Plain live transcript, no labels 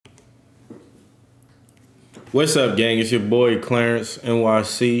What's up, gang? It's your boy Clarence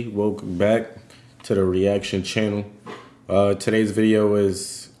NYC. Welcome back to the reaction channel. Today's video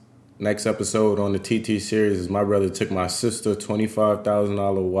is next episode on the TT series. Is my brother took my sister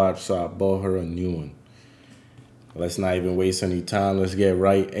 $25,000 watch, so I bought her a new one. Let's not even waste any time. Let's get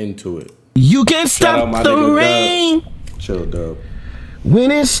right into it. You can stop the rain. Dub. Chill, Dub.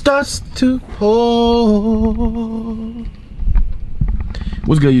 When it starts to pour.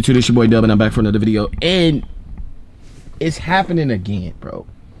 What's good, YouTube? It's your boy Dub, and I'm back for another video. And it's happening again, bro.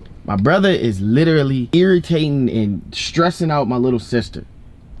 My brother is literally irritating and stressing out my little sister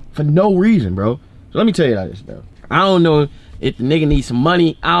for no reason, bro. So let me tell you this, bro. I don't know if the nigga needs some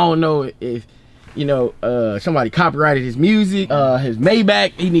money. I don't know if, you know, somebody copyrighted his music, his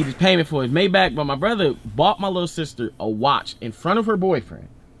Maybach. He needs his payment for his Maybach. But my brother bought my little sister a watch in front of her boyfriend,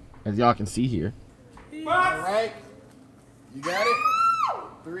 as y'all can see here. All right, you got it.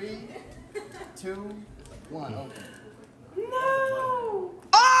 3, 2, 1. Okay. No!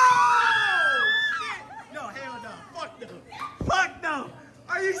 Oh! Shit! No, hell no. Fuck no. Fuck no.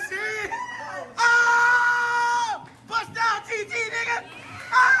 Are you serious? Oh! Bust down, TT, nigga!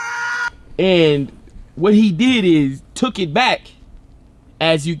 Ah! And what he did is took it back,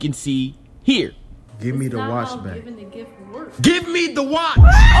 as you can see here. Give me the watch back. Give me the watch!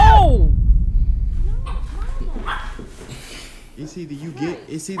 Oh! It's either you get,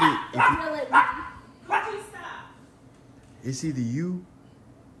 it's either, it's either you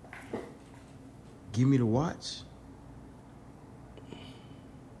give me the watch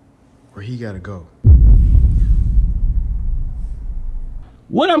or he gotta go.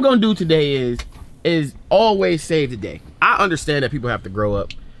 What I'm gonna do today is always save the day. I understand that people have to grow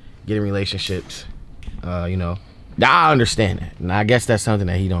up, get in relationships, you know. I understand that, and I guess that's something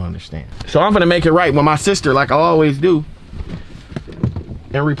that he don't understand. So I'm gonna make it right with my sister, like I always do,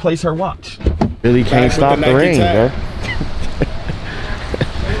 and replace her watch. Really can't stop the rain, bro.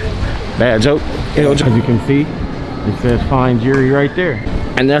 Bad joke. As you can see, it says fine jewelry right there.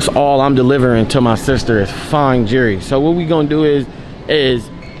 And that's all I'm delivering to my sister is fine jewelry. So what we gonna do is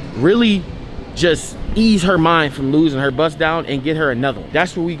really just ease her mind from losing her bust down and get her another one.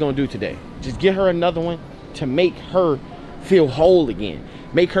 That's what we gonna do today. Just get her another one to make her feel whole again.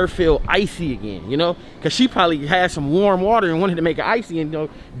 Make her feel icy again, you know? Cause she probably had some warm water and wanted to make it icy and, you know,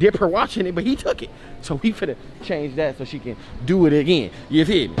 dip her watch in it, but he took it. So we finna change that so she can do it again. You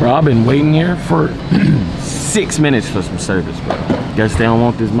feel me? Bro, I've been waiting here for 6 minutes for some service, bro. Guess they don't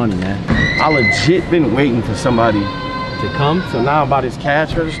want this money, man. I legit been waiting for somebody to come. So now I'm by this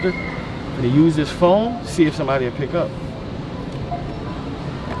cash register. I'm gonna use this phone, see if somebody will pick up.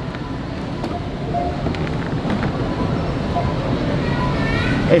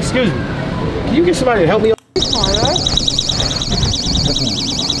 Hey, excuse me. Can you get somebody to help me? Is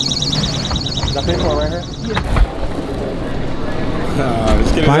that pay for right here?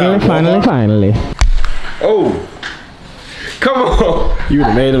 Yeah. Finally. Oh, come on. You would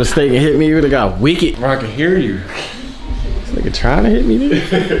have made a mistake and hit me. You would have got wicked. Bro, I can hear you. This nigga trying to hit me,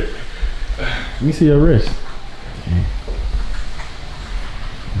 dude. Let me see your wrist. Okay.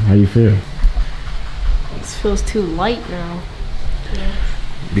 How you feel? This feels too light now. Yeah.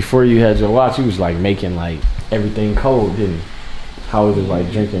 Before you had your watch, you was like making like everything cold, didn't you? How was it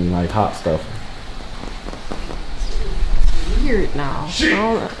like drinking like hot stuff? It's weird now.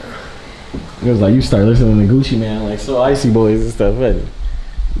 It was like you started listening to Gucci Man, like So Icy Boys and stuff, wasn't it?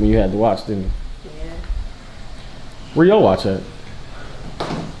 When you had the watch, didn't you? Yeah. Where your watch at?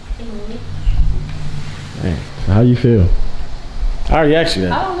 Hey, so how you feel? I already asked you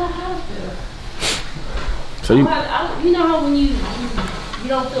that. I don't know how to feel. So you know how when you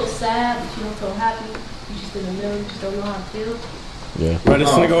don't feel sad, but you don't feel happy. You just in the middle. You just don't know how to feel. Yeah. Bro, this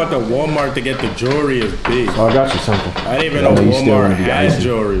nigga at the Walmart to get the jewelry is big. So I got you something. I didn't even know Walmart has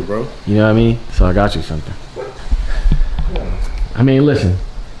jewelry, bro. You know what I mean? So I got you something. I mean, listen.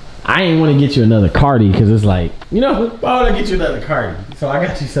 I ain't want to get you another Cardi because it's like, you know, why would I get you another Cardi? So I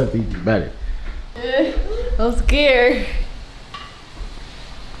got you something even better. I'm scared.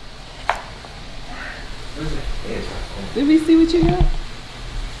 Let me see what you got.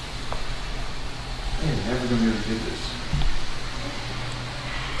 I'm never gonna be able to get this.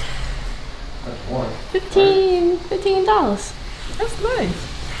 That's one. $15. That's nice.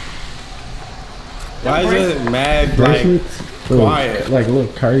 Why is it mad like quiet? Like a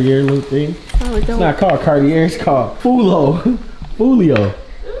little Cartier little thing. Oh, it's not called Cartier, it's called Fulio.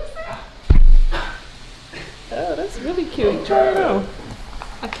 Oh, that's really cute. Try it out.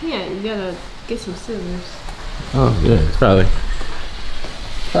 I can't. You gotta get some scissors. Oh, yeah, it's probably.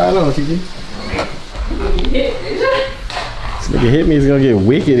 Try it on, TG. This nigga hit me, he's gonna get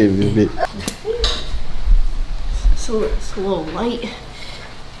wicked in this bitch. it's a little light.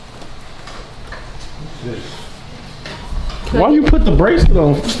 Why you put the bracelet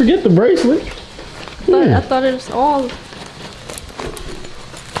on? Forget the bracelet. I thought it was all.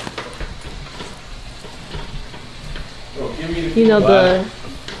 You know the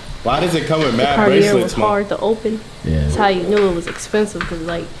Why does it come with mad Cartier was bracelets, man? hard to open. Yeah. That's how you knew it was expensive because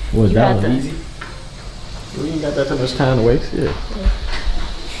like Was you that had one to- easy? We ain't got that much time to waste. Yeah.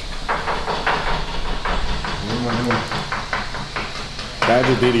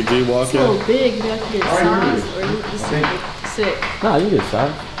 Badger DDG It's a walking. little big. You have to get size or you just sit. Nah, you get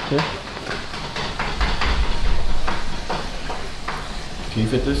size. Yeah. Can you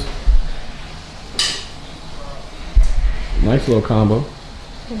fit this? Nice little combo.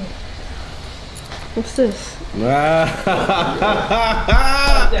 What's this?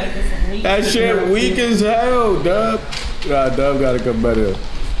 That shit weak as hell, Dub. Dub gotta come better.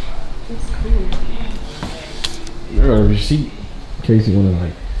 There got a receipt in case you wanna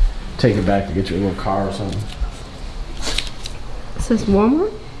like take it back to get your little car or something. It says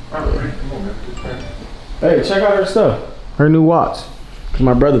Walmart. Hey, check out her stuff. Her new watch. Cause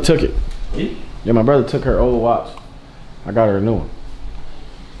my brother took it. Yeah, my brother took her old watch. I got her a new one.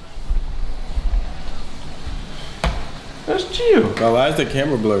 That's chill. Oh, why is the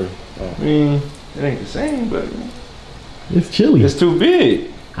camera blurry? I mean, it ain't the same, but It's chilly. it's too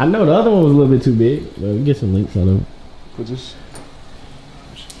big. I know the other one was a little bit too big, but we get some links on it. Put this.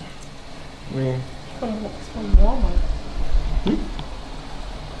 I mean, It's from Walmart.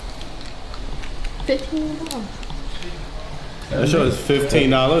 $15. That show is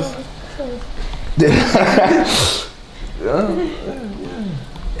 $15.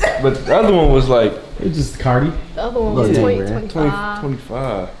 but the other one was like It's just Cardi. The other one was Look, 20, man. 25.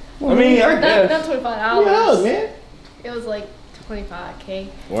 25. I mean, I Not guess. $25. Yeah, man. It was like $25K.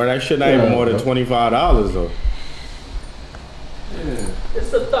 Or that shit not even more than $25 though. It's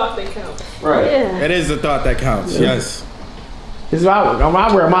the thought that counts. Right. Yeah. It is the thought that counts. Yes. It's about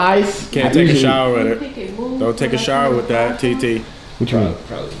I wear my ice. Can't I take a usually- shower with it. Pick it, move, Don't take a shower with that, TT. What you mean?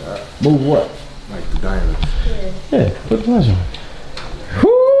 Probably not. Move what? Like the diamond. Yeah, put the flash on.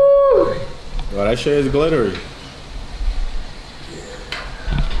 Whoo! Well, that shit is glittery.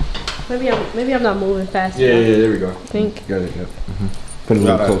 Maybe I'm not moving fast Yeah, enough. yeah, there we go. I think. Got it, yep. Put it a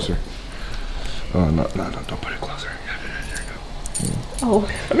little Got it. closer. Oh, no, don't put it closer. Oh,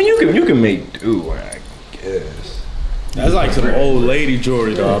 I mean, you can make do, I guess. That's like some old lady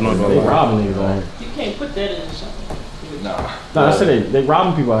jewelry, though. I'm not They gonna lie. robbing niggas out here. you can't put that in the shop. Nah. No, I said they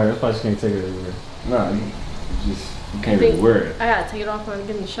robbing people out here. That's why you can't take it everywhere. Nah, you can't really wear it. I gotta take it off when I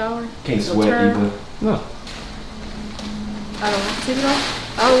get in the shower. Can't It'll sweat turn. either. No. I don't have to take it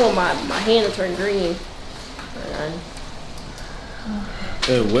off. I don't want my hand to turn green.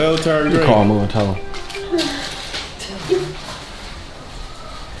 It will turn You call green. him and tell him.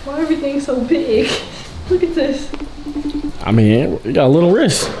 Why everything's so big? Look at this. I mean, you got a little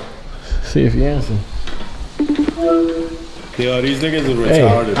wrist. See if you answer. Yo, these niggas are Hey,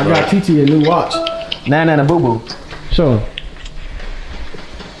 retarded, I bro. got TT a new watch. Nana Boo Boo. Show him.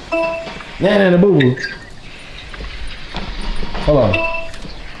 Nana Boo Boo. Hold on.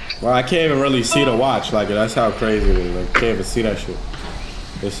 Well, I can't even really see the watch. Like, that's how crazy it is. Like, I can't even see that shit.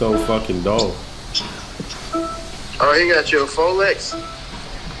 It's so fucking dull. Oh, he got you a Folex?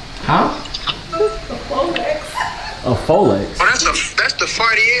 Huh? A Folex. Oh, that's the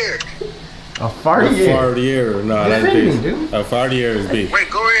Fartier. A farty. A Fartier. No, that's Defend me, beef. dude. A Fartier is beef. Wait,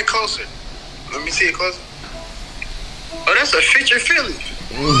 go in closer. Let me see it closer. Oh, that's a feature Philly.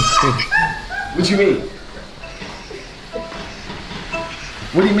 What you mean?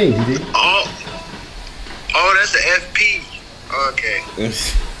 What do you mean, DD? Oh, that's the FP. Okay.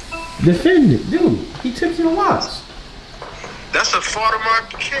 Defend it, dude. He took your watch. That's a Faudemar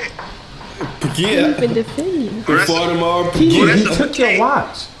Piquet. Yeah. Been defending. The Baltimore. He that's a took your fake.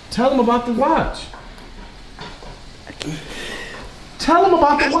 watch. Tell him about the watch. Tell him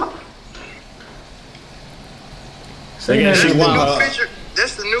about the watch. Say Yeah, that. she That's the want new her. feature.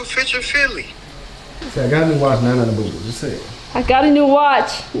 That's the new feature Philly. Say, I got a new watch. Nana Boo Boo. Just say it. I got a new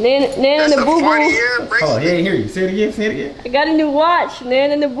watch. Nana That's the a boo boo. Fartier Oh, bracelet. he ain't hear you. Say it again. Say it again. I got a new watch.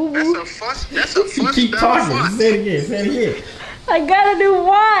 Nana the boo That's boo. a fuss. That's a fuss Keep style talking. watch. Say it again. Say it again. I got a new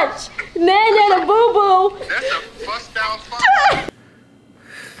watch. Nana the boo boo. That's a fuss style fox.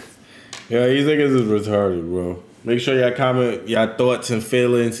 Yeah, these niggas is retarded, bro. Make sure y'all comment y'all thoughts and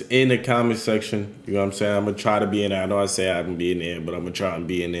feelings in the comment section. You know what I'm saying? I'm going to try to be in there. I know I say I can be in there, but I'm going to try and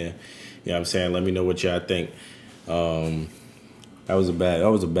be in there. You know what I'm saying? Let me know what y'all think. That was a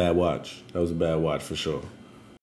bad watch. That was a bad watch for sure.